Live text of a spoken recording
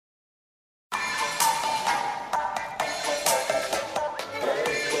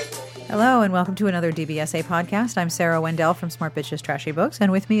Hello, and welcome to another DBSA podcast. I'm Sarah Wendell from Smart Bitches Trashy Books, and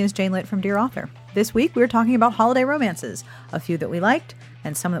with me is Jane Litt from Dear Author. This week, we're talking about holiday romances, a few that we liked,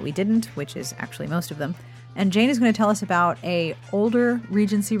 and some that we didn't, which is actually most of them. And Jane is going to tell us about a older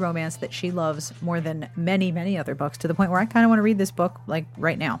Regency romance that she loves more than many, many other books, to the point where I kind of want to read this book, like,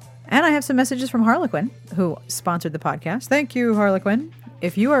 right now. And I have some messages from Harlequin, who sponsored the podcast. Thank you, Harlequin.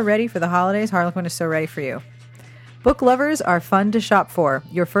 If you are ready for the holidays, Harlequin is so ready for you. Book lovers are fun to shop for.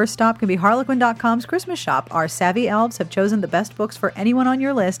 Your first stop can be Harlequin.com's Christmas shop. Our savvy elves have chosen the best books for anyone on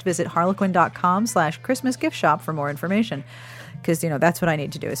your list. Visit Harlequin.com/Christmas gift shop for more information. Because, that's what I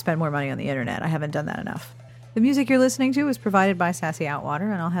need to do, is spend more money on the internet. I haven't done that enough. The music you're listening to is provided by Sassy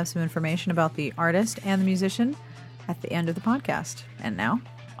Outwater, and I'll have some information about the artist and the musician at the end of the podcast. And now,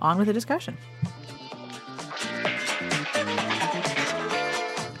 on with the discussion.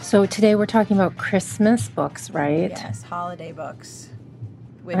 So today we're talking about Christmas books, right? Yes, holiday books.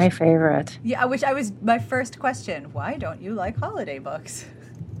 My favorite. Yeah, which was my first question. Why don't you like holiday books?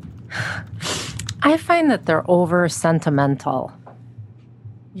 I find that they're over sentimental.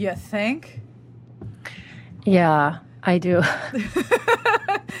 You think? Yeah, I do.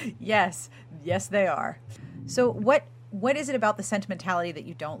 Yes, they are. So what is it about the sentimentality that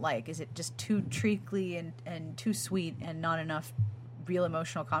you don't like? Is it just too treacly and too sweet and not enough real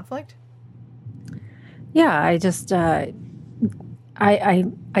emotional conflict? Yeah, I just I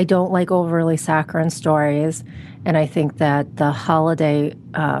don't like overly saccharine stories, and I think that the holiday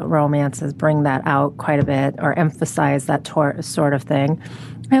romances bring that out quite a bit or emphasize that sort of thing.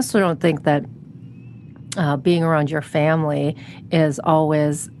 I also don't think that being around your family is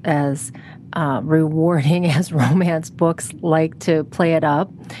always as rewarding as romance books like to play it up.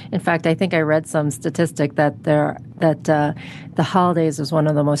 In fact, I think I read some statistic that the holidays is one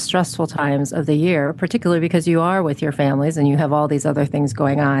of the most stressful times of the year, particularly because you are with your families and you have all these other things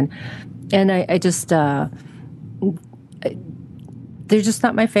going on. And I just they're just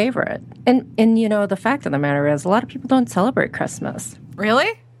not my favorite. And the fact of the matter is, a lot of people don't celebrate Christmas.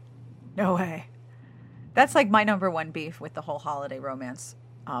 Really? No way. That's like my number one beef with the whole holiday romance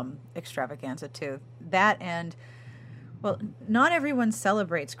extravaganza too. That and, well, not everyone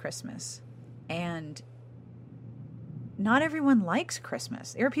celebrates Christmas, and not everyone likes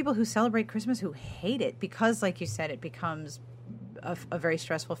Christmas. There are people who celebrate Christmas who hate it because, like you said, it becomes a very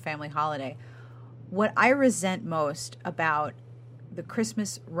stressful family holiday. What I resent most about the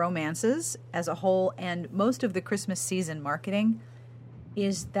Christmas romances as a whole, and most of the Christmas season marketing,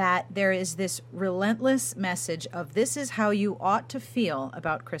 is that there is this relentless message of this is how you ought to feel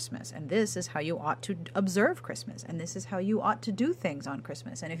about Christmas, and this is how you ought to observe Christmas, and this is how you ought to do things on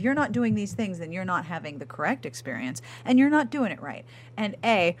Christmas. And if you're not doing these things, then you're not having the correct experience, and you're not doing it right. And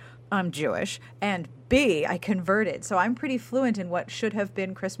A, I'm Jewish, and B, I converted. So I'm pretty fluent in what should have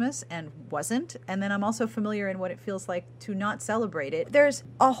been Christmas and wasn't, and then I'm also familiar in what it feels like to not celebrate it. There's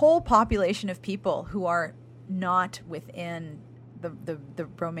a whole population of people who are not within the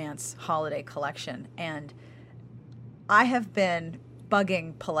romance holiday collection, and I have been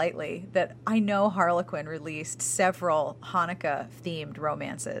bugging politely that I know Harlequin released several Hanukkah themed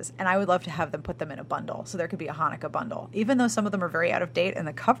romances, and I would love to have them put them in a bundle, so there could be a Hanukkah bundle, even though some of them are very out of date and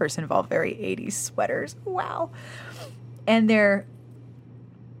the covers involve very 80s sweaters. Wow. And they're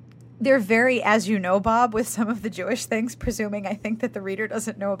very, as you know, Bob, with some of the Jewish things, presuming I think that the reader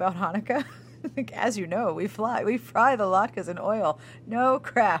doesn't know about Hanukkah. As you know, we fry the latkes in oil. No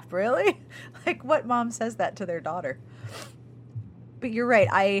crap, really? Like, what mom says that to their daughter? But you're right.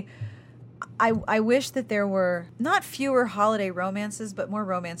 I wish that there were not fewer holiday romances, but more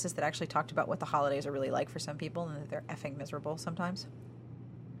romances that actually talked about what the holidays are really like for some people, and that they're effing miserable sometimes.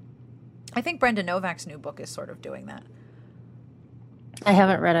 I think Brenda Novak's new book is sort of doing that. I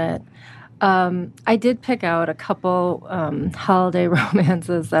haven't read it. I did pick out a couple holiday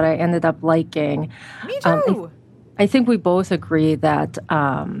romances that I ended up liking. Me too. I think we both agree that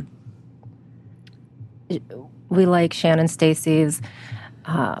we like Shannon Stacy's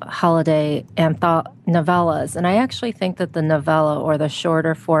holiday novellas. And I actually think that the novella, or the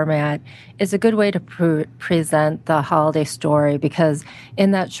shorter format, is a good way to present the holiday story, because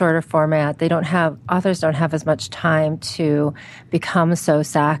in that shorter format, authors don't have as much time to become so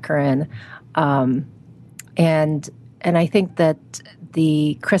saccharine. And I think that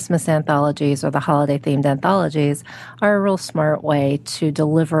the Christmas anthologies or the holiday-themed anthologies are a real smart way to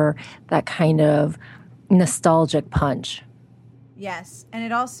deliver that kind of nostalgic punch. Yes, and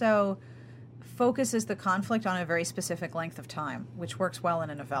it also focuses the conflict on a very specific length of time, which works well in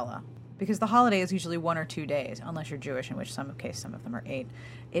a novella. Because the holiday is usually 1 or 2 days, unless you're Jewish, in which some of them are 8.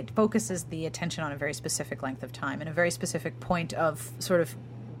 It focuses the attention on a very specific length of time and a very specific point of sort of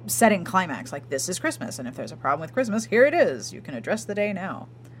setting climax, like this is Christmas, and if there's a problem with Christmas, here it is. You can address the day now.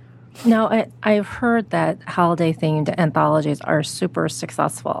 Now, I've heard that holiday-themed anthologies are super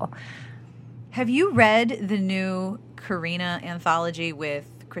successful. Have you read the new Karina anthology with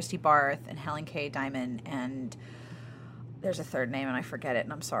Christy Barth and Helen K. Diamond, and there's a third name and I forget it,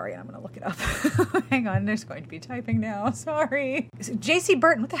 and I'm sorry, and I'm going to look it up. Hang on, there's going to be typing now. Sorry. J.C.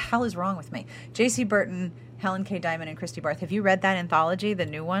 Burton, what the hell is wrong with me? J.C. Burton, Helen K. Diamond, and Christy Barth. Have you read that anthology, the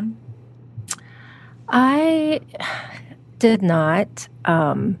new one? I did not.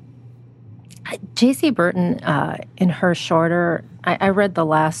 J.C. Burton, in her shorter, I read the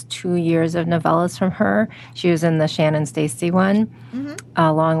last 2 years of novellas from her. She was in the Shannon Stacy one,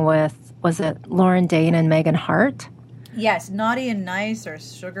 along with, was it Lauren Dane and Megan Hart? Yes, Naughty and Nice, or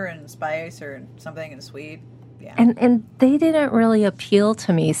Sugar and Spice, or something and Sweet. Yeah. And they didn't really appeal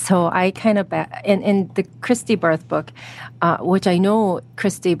to me, so I kind of in the Christy Barth book, which I know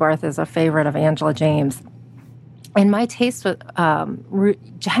Christy Barth is a favorite of Angela James, and my tastes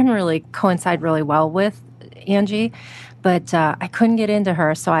generally coincide really well with Angie, but I couldn't get into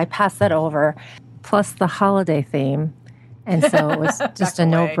her, so I passed that over. Plus the holiday theme, and so it was just a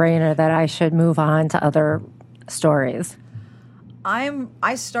no-brainer that I should move on to other stories.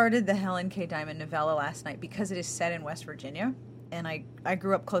 I started the Helen K. Diamond novella last night because it is set in West Virginia, and I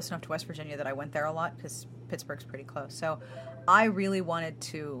grew up close enough to West Virginia that I went there a lot because Pittsburgh's pretty close. So I really wanted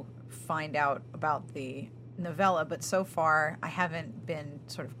to find out about the novella, but so far I haven't been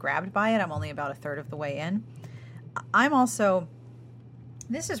sort of grabbed by it. I'm only about a third of the way in. I'm also,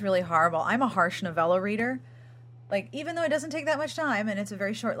 this is really horrible, I'm a harsh novella reader. Like, even though it doesn't take that much time and it's a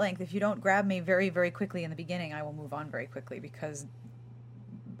very short length, if you don't grab me very, very quickly in the beginning, I will move on very quickly, because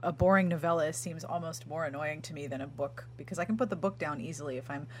a boring novella seems almost more annoying to me than a book, because I can put the book down easily. If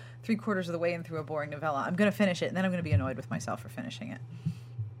I'm 3/4 of the way in through a boring novella, I'm going to finish it, and then I'm going to be annoyed with myself for finishing it.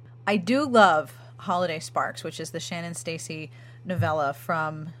 I do love Holiday Sparks, which is the Shannon Stacy novella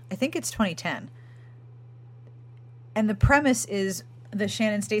from, I think it's 2010. And the premise is the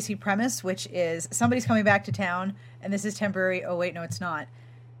Shannon Stacy premise, which is somebody's coming back to town, and this is temporary. Oh, wait, no, it's not.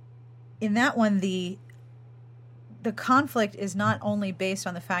 In that one, the conflict is not only based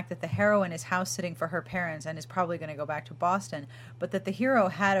on the fact that the heroine is house-sitting for her parents and is probably going to go back to Boston, but that the hero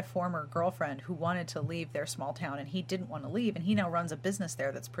had a former girlfriend who wanted to leave their small town, and he didn't want to leave, and he now runs a business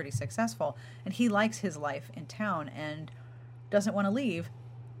there that's pretty successful, and he likes his life in town and doesn't want to leave,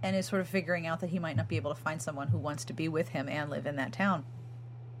 and is sort of figuring out that he might not be able to find someone who wants to be with him and live in that town.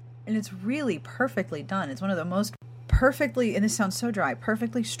 And it's really perfectly done. It's one of the most perfectly, and this sounds so dry,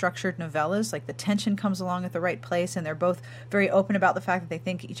 perfectly structured novellas. Like, the tension comes along at the right place, and they're both very open about the fact that they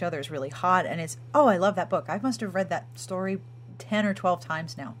think each other is really hot, and it's, oh, I love that book. I must have read that story 10 or 12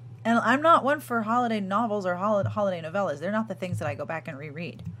 times now. And I'm not one for holiday novels or holiday novellas. They're not the things that I go back and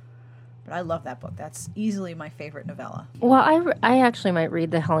reread. But I love that book. That's easily my favorite novella. Well, I actually might read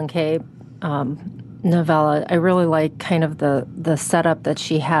the Helen K. Novella. I really like kind of the setup that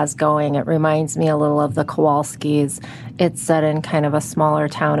she has going. It reminds me a little of the Kowalskis. It's set in kind of a smaller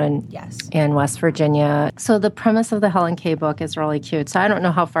town in West Virginia. So the premise of the Helen K. book is really cute. So I don't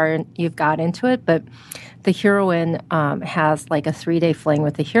know how far you've got into it, but the heroine has like a 3-day fling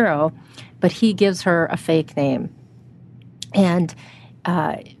with the hero, but he gives her a fake name. And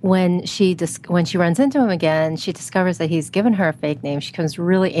when she runs into him again, she discovers that he's given her a fake name. She becomes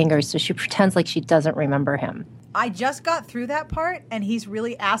really angry, so she pretends like she doesn't remember him. I just got through that part, and he's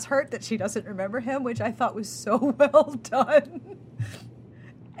really ass hurt that she doesn't remember him, which I thought was so well done.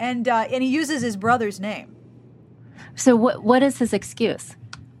 And he uses his brother's name. So what is his excuse?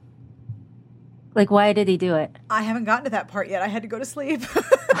 Like, why did he do it? I haven't gotten to that part yet. I had to go to sleep.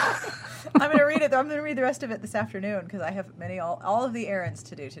 I'm going to read it. I'm going to read the rest of it this afternoon because I have all of the errands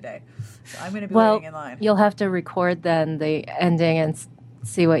to do today. So I'm going to be waiting in line. You'll have to record then the ending and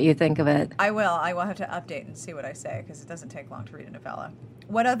see what you think of it. I will. I will have to update and see what I say because it doesn't take long to read a novella.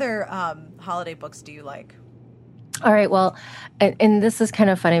 What other holiday books do you like? All right. Well, and this is kind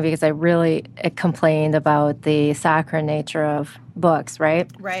of funny because I really complained about the saccharine nature of books,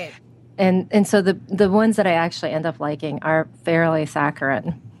 right? Right. And so the ones that I actually end up liking are fairly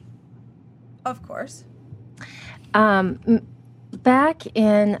saccharine. Of course. Back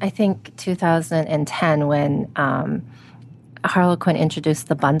in, I think, 2010, when Harlequin introduced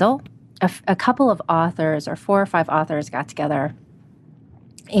the bundle, a couple of authors, or 4 or 5 authors, got together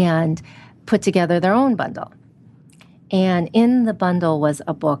and put together their own bundle. And in the bundle was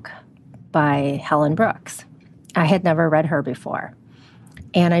a book by Helen Brooks. I had never read her before.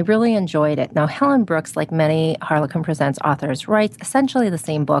 And I really enjoyed it. Now, Helen Brooks, like many Harlequin Presents authors, writes essentially the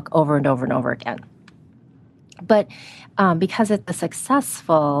same book over and over and over again. But because it's a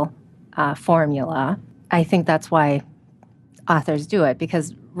successful formula, I think that's why authors do it,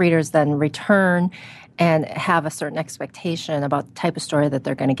 because readers then return and have a certain expectation about the type of story that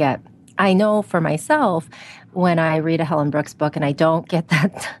they're going to get. I know for myself, when I read a Helen Brooks book and I don't get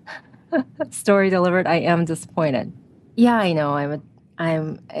that story delivered, I am disappointed. Yeah, I know.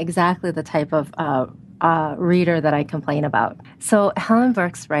 I'm exactly the type of reader that I complain about. So Helen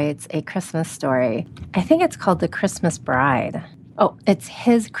Brooks writes a Christmas story. I think it's called The Christmas Bride. Oh, it's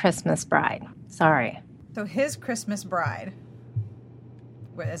His Christmas Bride. Sorry. So His Christmas Bride,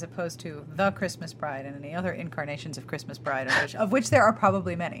 as opposed to The Christmas Bride and any other incarnations of Christmas Bride, of which there are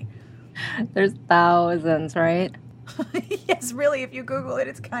probably many. There's thousands, right? Yes, really, if you Google it,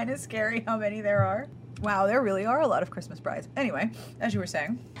 it's kind of scary how many there are. Wow, there really are a lot of Christmas brides. Anyway, as you were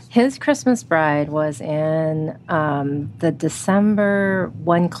saying. His Christmas Bride was in the December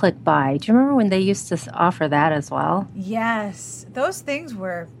one-click buy. Do you remember when they used to offer that as well? Yes. Those things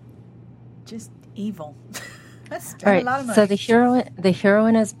were just evil. That's All right, a lot of money. so the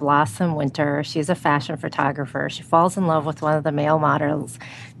heroine is Blossom Winter. She's a fashion photographer. She falls in love with one of the male models.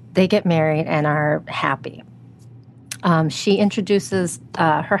 They get married and are happy. She introduces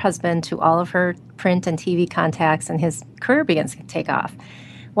her husband to all of her print and TV contacts, and his career begins to take off.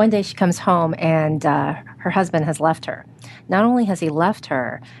 One day she comes home, and her husband has left her. Not only has he left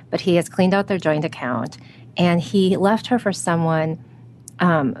her, but he has cleaned out their joint account, and he left her for someone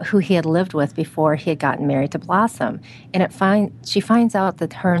who he had lived with before he had gotten married to Blossom. And she finds out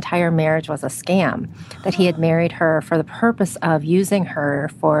that her entire marriage was a scam, that he had married her for the purpose of using her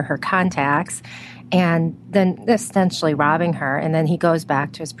for her contacts and then essentially robbing her. And then he goes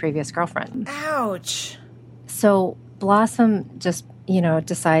back to his previous girlfriend. Ouch. So Blossom just,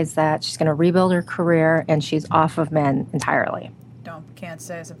 decides that she's going to rebuild her career and she's off of men entirely. Can't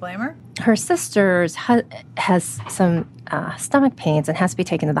say as a blamer. Her sister has some stomach pains and has to be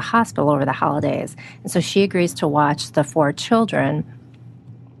taken to the hospital over the holidays. And so she agrees to watch the 4 children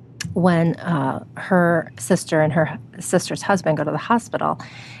when her sister and her sister's husband go to the hospital.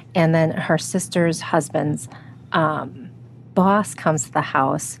 And then her sister's husband's boss comes to the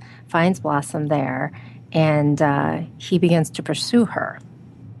house, finds Blossom there, and he begins to pursue her.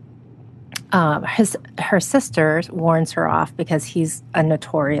 Her sister warns her off because he's a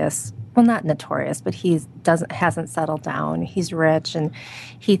notorious, well, not notorious, but hasn't settled down. He's rich, and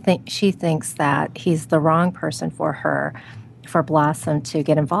she thinks that he's the wrong person for Blossom to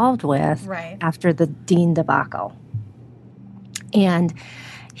get involved with after the Dean debacle. And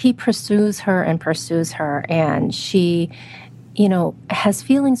he pursues her, and she, has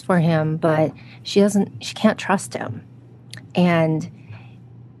feelings for him, but she can't trust him. And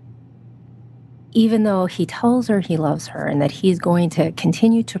even though he tells her he loves her and that he's going to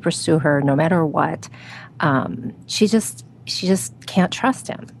continue to pursue her no matter what, she just can't trust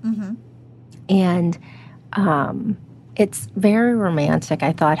him. Mm-hmm. And it's very romantic.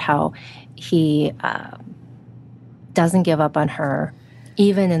 I thought how he doesn't give up on her,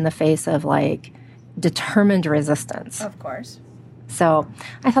 even in the face of determined resistance. Of course. So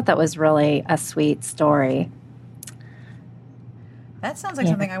I thought that was really a sweet story. That sounds like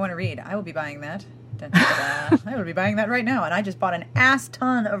something I want to read. I will be buying that. I will be buying that right now. And I just bought an ass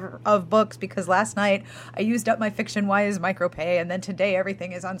ton of books because last night I used up my Fiction Wise micropay, and then today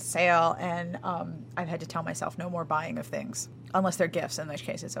everything is on sale. And I've had to tell myself no more buying of things unless they're gifts, in which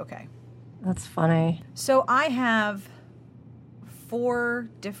case it's okay. That's funny. So I have 4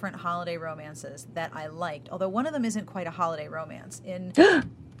 different holiday romances that I liked, although one of them isn't quite a holiday romance.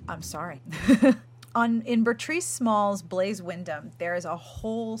 I'm sorry. In Bertrice Small's Blaise Wyndham, there is a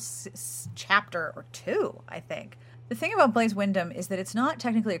whole chapter or 2, I think. The thing about Blaise Wyndham is that it's not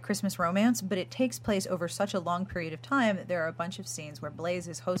technically a Christmas romance, but it takes place over such a long period of time that there are a bunch of scenes where Blaise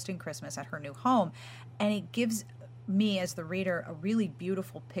is hosting Christmas at her new home, and it gives me, as the reader, a really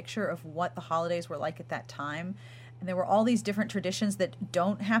beautiful picture of what the holidays were like at that time. And there were all these different traditions that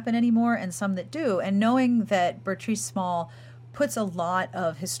don't happen anymore and some that do. And knowing that Bertrice Small puts a lot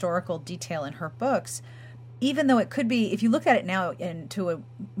of historical detail in her books, even though it could be, if you look at it now into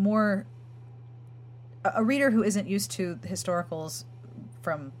a reader who isn't used to historicals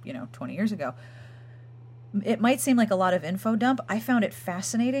from 20 years ago, it might seem like a lot of info dump. I found it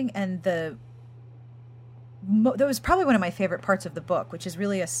fascinating, and that was probably one of my favorite parts of the book, which is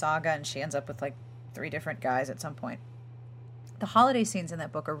really a saga, and she ends up with 3 different guys at some point. The holiday scenes in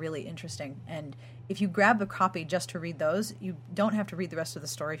that book are really interesting, and if you grab a copy just to read those, you don't have to read the rest of the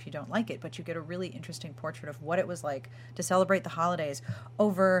story if you don't like it, but you get a really interesting portrait of what it was like to celebrate the holidays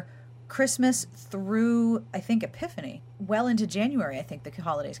over Christmas through, I think, Epiphany. Well into January, I think the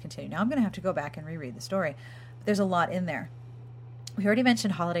holidays continue. Now I'm going to have to go back and reread the story. But there's a lot in there. We already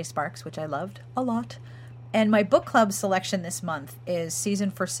mentioned Holiday Sparks, which I loved a lot. And my book club selection this month is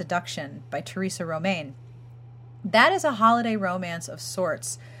Season for Seduction by Teresa Romaine. That is a holiday romance of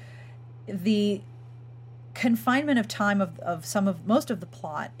sorts. The confinement of time of most of the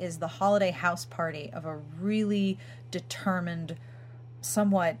plot is the holiday house party of a really determined,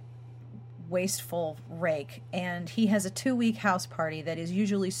 somewhat wasteful rake, and he has a 2-week house party that is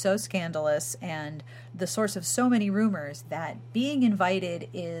usually so scandalous and the source of so many rumors that being invited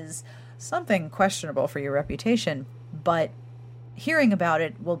is something questionable for your reputation, but hearing about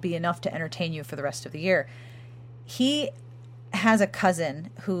it will be enough to entertain you for the rest of the year. He has a cousin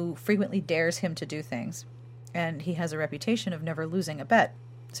who frequently dares him to do things, and he has a reputation of never losing a bet.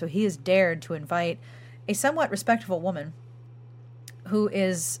 So he is dared to invite a somewhat respectable woman who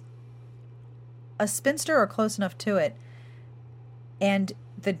is a spinster or close enough to it. And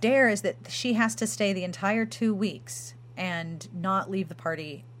the dare is that she has to stay the entire 2 weeks and not leave the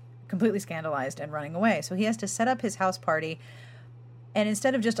party completely scandalized and running away. So he has to set up his house party, and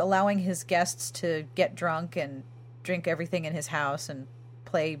instead of just allowing his guests to get drunk and drink everything in his house and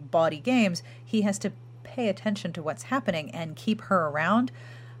play bawdy games, he has to pay attention to what's happening and keep her around.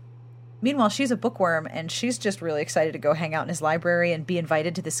 Meanwhile, she's a bookworm, and she's just really excited to go hang out in his library and be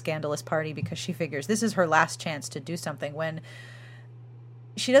invited to this scandalous party because she figures this is her last chance to do something, when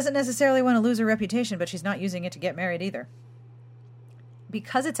she doesn't necessarily want to lose her reputation, but she's not using it to get married either.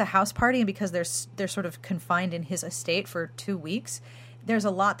 Because it's a house party and because they're sort of confined in his estate for 2 weeks, there's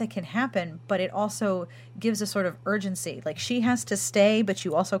a lot that can happen, but it also gives a sort of urgency. Like, she has to stay, but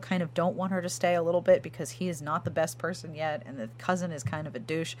you also kind of don't want her to stay a little bit because he is not the best person yet, and the cousin is kind of a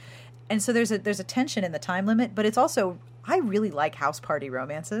douche. And so there's a tension in the time limit, but it's also, I really like house party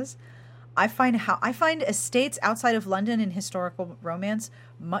romances. I find estates outside of London in historical romance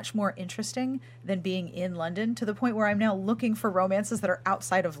much more interesting than being in London, to the point where I'm now looking for romances that are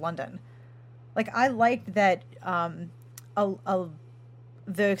outside of London. Like, I liked that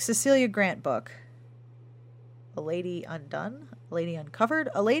the Cecilia Grant book, A Lady Undone, A Lady Uncovered,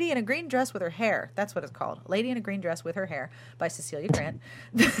 A Lady in a Green Dress with Her Hair. That's what it's called. A Lady in a Green Dress with Her Hair by Cecilia Grant.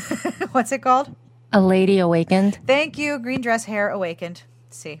 What's it called? A Lady Awakened. Thank you. Green Dress, Hair, Awakened.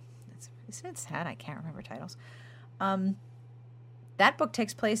 Let's see. Isn't it sad? I can't remember titles. That book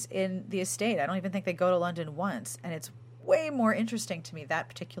takes place in the estate. I don't even think they go to London once. And it's way more interesting to me, that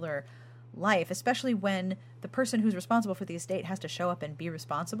particular life, especially when the person who's responsible for the estate has to show up and be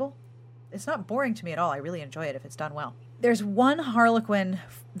responsible. It's not boring to me at all. I really enjoy it if it's done well. There's one Harlequin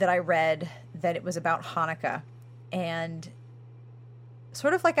that I read that it was about Hanukkah, and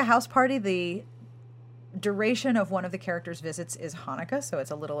sort of like a house party, the duration of one of the characters' visits is Hanukkah, so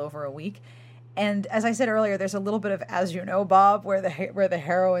it's a little over a week. And as I said earlier, there's a little bit of As You Know, Bob, where the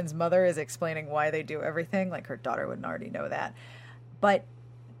heroine's mother is explaining why they do everything, like her daughter wouldn't already know that. But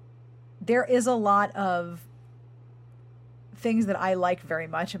there is a lot of things that I like very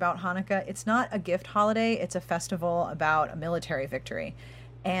much about Hanukkah. It's not a gift holiday. It's a festival about a military victory.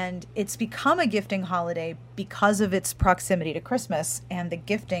 And it's become a gifting holiday because of its proximity to Christmas. And the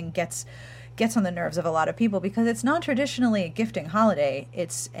gifting gets on the nerves of a lot of people because it's not traditionally a gifting holiday.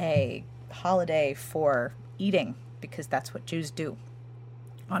 It's a holiday for eating, because that's what Jews do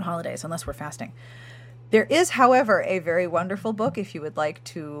on holidays, unless we're fasting. There is, however, a very wonderful book, if you would like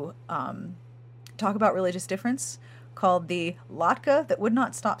to talk about religious difference, called The Latka That Would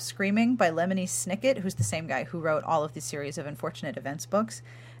Not Stop Screaming by Lemony Snicket, who's the same guy who wrote all of the series of Unfortunate Events books.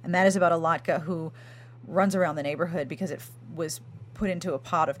 And that is about a Latka who runs around the neighborhood because it was put into a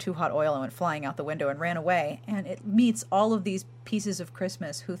pot of too hot oil and went flying out the window and ran away. And it meets all of these pieces of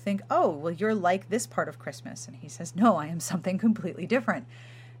Christmas who think, oh, well, you're like this part of Christmas. And he says, no, I am something completely different.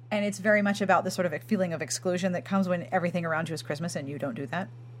 And it's very much about the sort of feeling of exclusion that comes when everything around you is Christmas and you don't do that.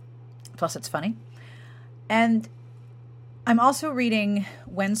 Plus, it's funny. And I'm also reading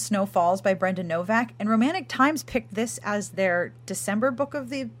When Snow Falls by Brenda Novak, and Romantic Times picked this as their December book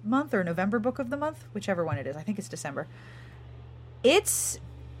of the month or November book of the month, whichever one it is. I think it's December. It's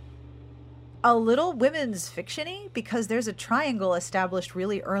a little women's fiction-y because there's a triangle established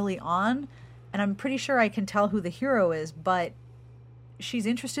really early on, and I'm pretty sure I can tell who the hero is, but she's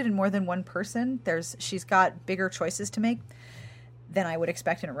interested in more than one person. She's got bigger choices to make than I would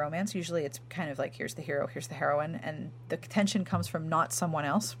expect in a romance. Usually it's kind of like, here's the hero, here's the heroine, and the tension comes from not someone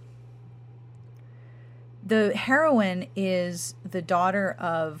else. The heroine is the daughter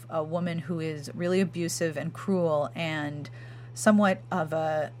of a woman who is really abusive and cruel and somewhat of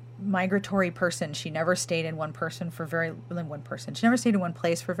a migratory person. She never stayed in one person for very in one person. She never stayed in one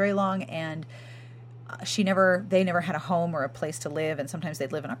place for very long, and they never had a home or a place to live, and sometimes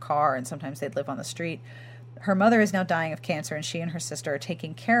they'd live in a car and sometimes they'd live on the street. Her mother is now dying of cancer, and she and her sister are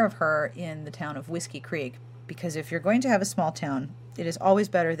taking care of her in the town of Whiskey Creek, because if you're going to have a small town, it is always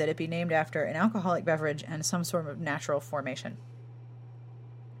better that it be named after an alcoholic beverage and some sort of natural formation.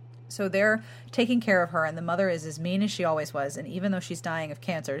 So they're taking care of her, and the mother is as mean as she always was, and even though she's dying of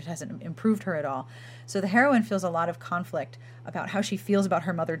cancer, it hasn't improved her at all. So the heroine feels a lot of conflict about how she feels about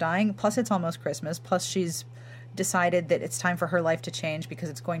her mother dying, plus it's almost Christmas, plus she's decided that it's time for her life to change because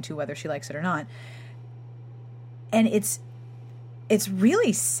it's going to, whether she likes it or not. And it's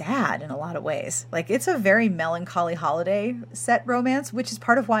really sad in a lot of ways. Like, it's a very melancholy holiday set romance, which is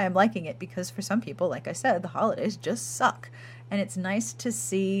part of why I'm liking it, because for some people, like I said, the holidays just suck. And it's nice to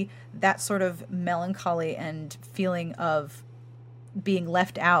see that sort of melancholy and feeling of being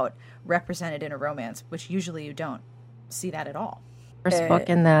left out represented in a romance, which usually you don't see that at all. First book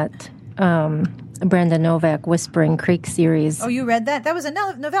in that Brandon Novak Whispering Creek series. Oh, you read that? That was a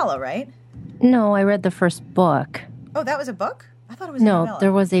novella, right? No, I read the first book. Oh, that was a book? I thought it was a novella. No,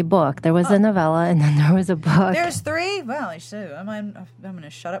 there was a book. There was a novella, and then there was a book. There's 3? Well, I'm going to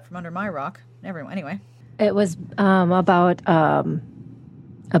shut up from under my rock. Anyway. It was about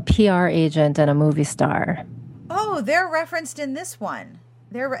a PR agent and a movie star. Oh, they're referenced in this one.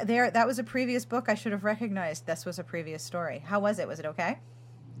 That was a previous book. I should have recognized this was a previous story. How was it? Was it okay?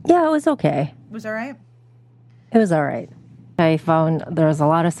 Yeah, it was okay. Was it all right? It was all right. I found there was a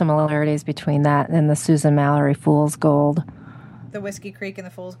lot of similarities between that and the Susan Mallory Fool's Gold. The Whiskey Creek and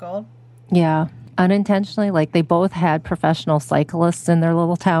the Fool's Gold? Yeah. Unintentionally, like they both had professional cyclists in their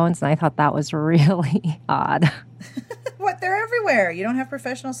little towns, and I thought that was really odd. What? They're everywhere. You don't have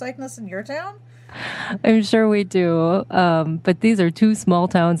professional cyclists in your town? I'm sure we do. But these are 2 small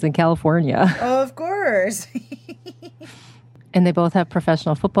towns in California. Of course. And they both have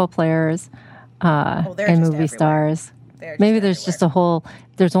professional football players and movie stars. Maybe there's everywhere.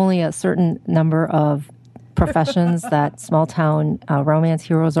 There's only a certain number of professions that small town romance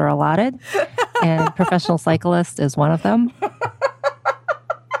heroes are allotted, and professional cyclist is one of them.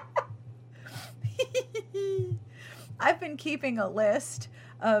 I've been keeping a list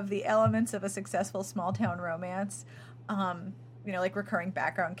of the elements of a successful small town romance, like recurring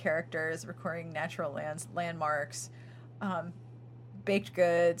background characters, recurring natural landmarks, baked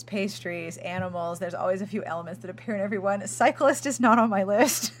goods, pastries, animals. There's always a few elements that appear in every one. Cyclist is not on my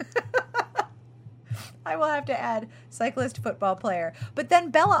list. I will have to add cyclist, football player. But then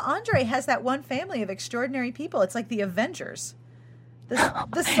Bella Andre has that one family of extraordinary people. It's like the Avengers. Is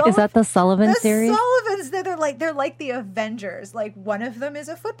that the Sullivan series? The Sullivans, they're like the Avengers. Like, one of them is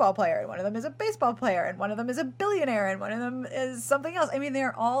a football player, and one of them is a baseball player, and one of them is a billionaire, and one of them is something else. I mean,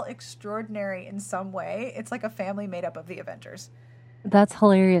 they're all extraordinary in some way. It's like a family made up of the Avengers. That's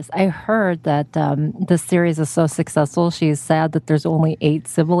hilarious. I heard that this series is so successful, she's sad that there's only 8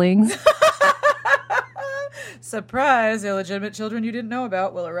 siblings. Surprise, illegitimate children you didn't know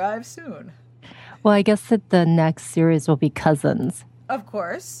about will arrive soon. Well, I guess that the next series will be cousins. Of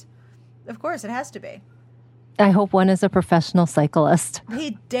course. Of course, it has to be. I hope one is a professional cyclist.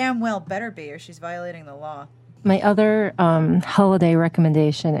 He damn well better be, or she's violating the law. My other holiday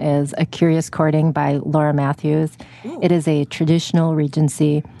recommendation is A Curious Courting by Laura Matthews. Ooh. It is a traditional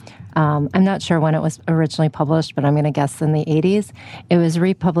Regency. I'm not sure when it was originally published, but I'm going to guess in the 80s. It was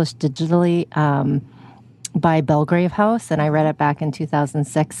republished digitally by Belgrave House, and I read it back in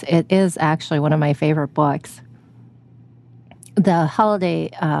 2006. It is actually one of my favorite books. The holiday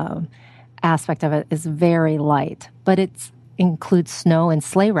aspect of it is very light, but it includes snow and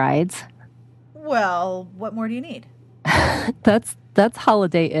sleigh rides. Well, what more do you need? That's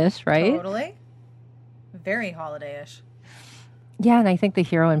holiday-ish, right? Totally. Very holiday-ish. Yeah, and I think the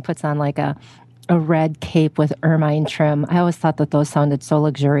heroine puts on like a red cape with ermine trim. I always thought that those sounded so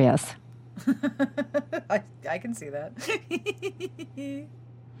luxurious. I can see that.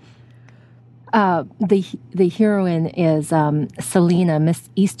 The heroine is Selena, Miss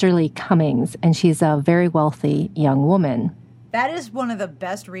Easterly Cummings, and she's a very wealthy young woman. That is one of the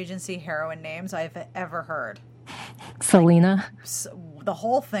best Regency heroine names I've ever heard. Selena? Like, the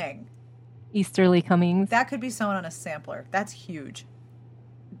whole thing. Easterly Cummings? That could be sewn on a sampler. That's huge.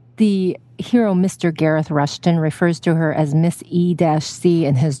 The hero, Mr. Gareth Rushton, refers to her as Miss E-C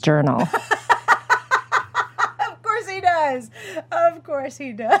in his journal. Of course he does. Of course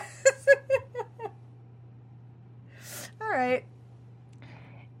he does. All right.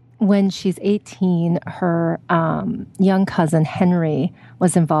 When she's 18, her young cousin Henry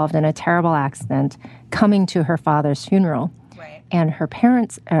was involved in a terrible accident coming to her father's funeral. Right. And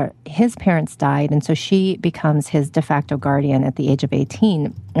his parents died, and so she becomes his de facto guardian at the age of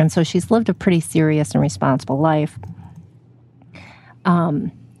 18. And so she's lived a pretty serious and responsible life.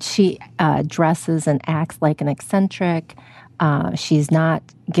 She dresses and acts like an eccentric. She's not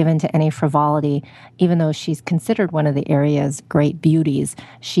given to any frivolity. Even though she's considered one of the area's great beauties,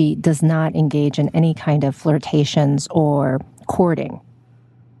 she does not engage in any kind of flirtations or courting.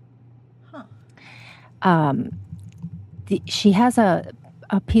 She has a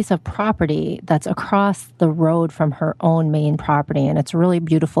piece of property that's across the road from her own main property, and it's a really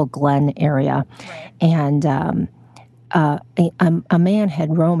beautiful glen area. Right. And a man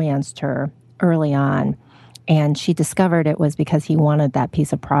had romanced her early on, and she discovered it was because he wanted that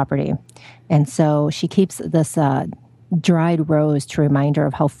piece of property. And so she keeps this dried rose to remind her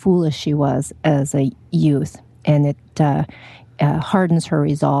of how foolish she was as a youth, and it hardens her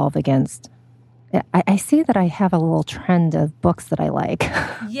resolve against. I see that I have a little trend of books that I like.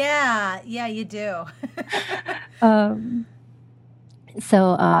 Yeah, you do.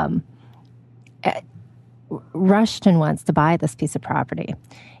 Rushton wants to buy this piece of property,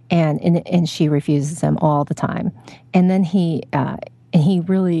 and she refuses him all the time. And then he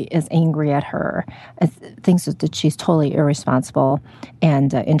really is angry at her, thinks that she's totally irresponsible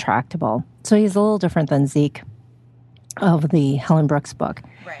and intractable. So he's a little different than Zeke of the Helen Brooks book.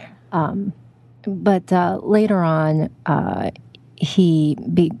 Right. But later on, he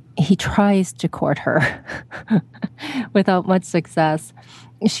tries to court her without much success.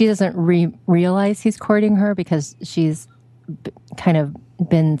 She doesn't realize he's courting her because she's kind of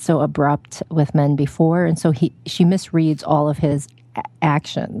been so abrupt with men before, and so she misreads all of his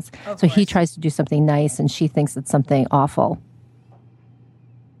actions. So he tries to do something nice, and she thinks it's something awful.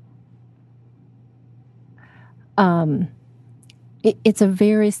 It's a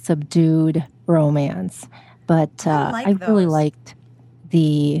very subdued romance, but I really liked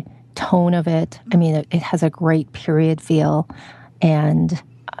the tone of it. I mean, it has a great period feel, and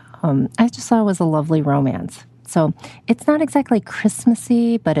I just thought it was a lovely romance. So it's not exactly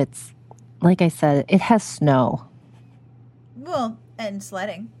Christmassy, but it's, like I said, it has snow. Well, and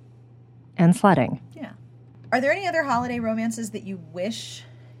sledding. And sledding. Yeah. Are there any other holiday romances that you wish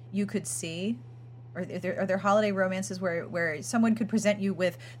you could see? Or are there holiday romances where someone could present you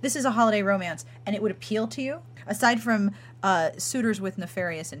with, this is a holiday romance, and it would appeal to you? Aside from suitors with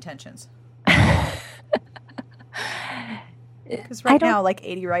nefarious intentions. Because now, like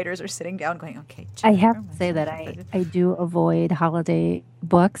 80 writers are sitting down going, okay. I have to say that I do avoid holiday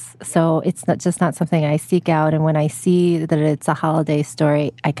books, so it's not something I seek out. And when I see that it's a holiday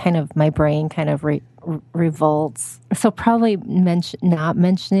story, my brain kind of revolts. So probably not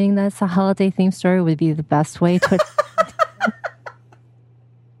mentioning that it's a holiday themed story would be the best way to.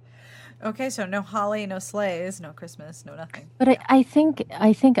 Okay, so no holly, no sleighs, no Christmas, no nothing. But I think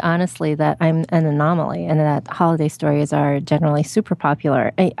honestly that I'm an anomaly and that holiday stories are generally super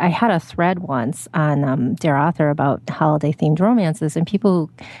popular. I had a thread once on Dear Author about holiday-themed romances, and people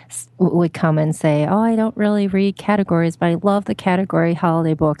would come and say, oh, I don't really read categories, but I love the category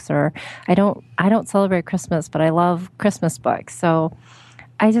holiday books, or I don't celebrate Christmas, but I love Christmas books. So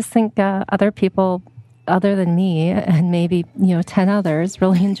I just think other people other than me and maybe 10 others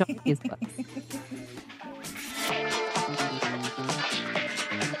really enjoy these books.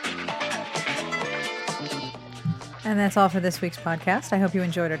 And that's all for this week's podcast. I hope you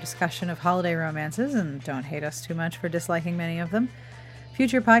enjoyed our discussion of holiday romances and don't hate us too much for disliking many of them.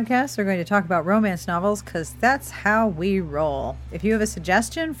 Future podcasts are going to talk about romance novels because that's how we roll. If you have a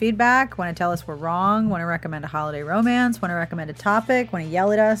suggestion, feedback, want to tell us we're wrong, want to recommend a holiday romance, want to recommend a topic, want to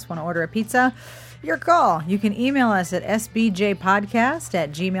yell at us, want to order a pizza, your call. You can email us at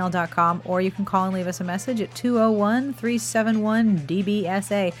sbjpodcast@gmail.com, or you can call and leave us a message at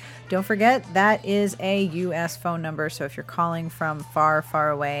 201-371-DBSA. Don't forget, that is a U.S. phone number, so if you're calling from far, far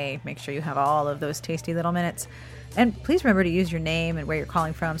away, make sure you have all of those tasty little minutes. And please remember to use your name and where you're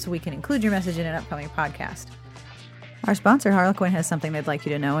calling from so we can include your message in an upcoming podcast. Our sponsor, Harlequin, has something they'd like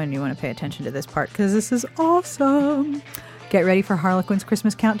you to know, and you want to pay attention to this part because this is awesome. Get ready for Harlequin's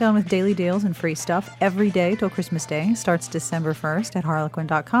Christmas countdown with daily deals and free stuff every day till Christmas Day. Starts December 1st at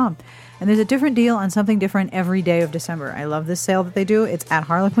harlequin.com. And there's a different deal on something different every day of December. I love this sale that they do. It's at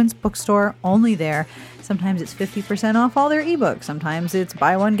Harlequin's bookstore, only there. Sometimes it's 50% off all their ebooks. Sometimes it's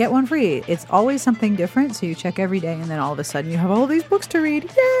buy one, get one free. It's always something different, so you check every day, and then all of a sudden you have all these books to read.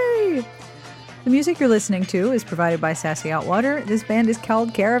 Yay! The music you're listening to is provided by Sassy Outwater. This band is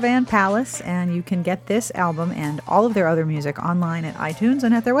called Caravan Palace, and you can get this album and all of their other music online at iTunes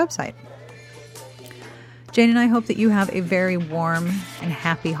and at their website. Jane and I hope that you have a very warm and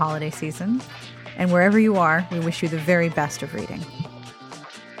happy holiday season. And wherever you are, we wish you the very best of reading.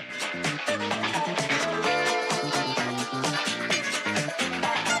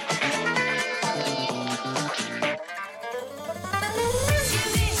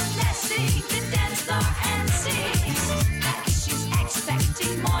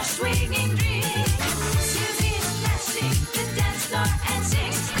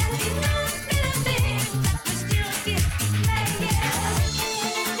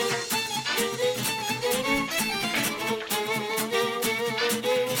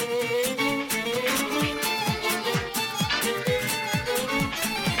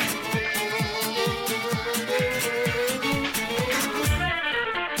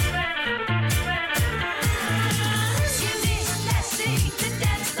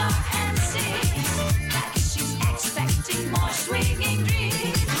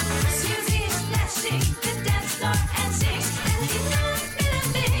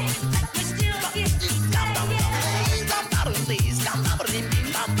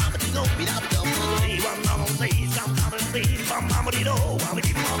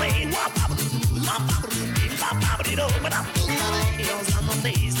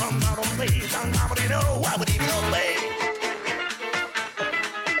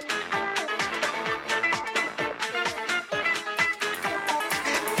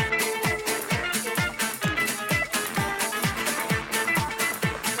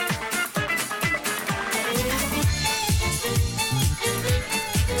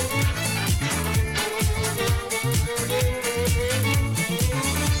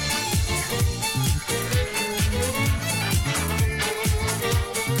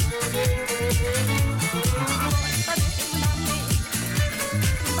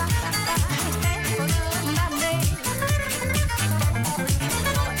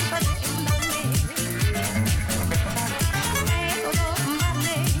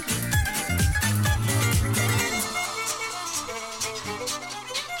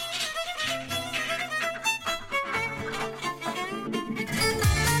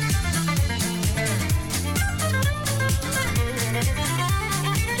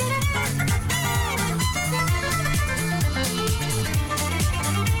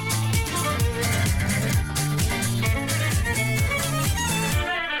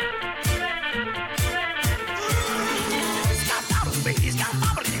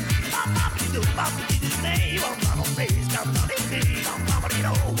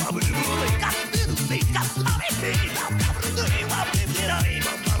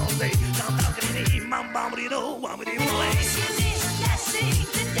 Mamma,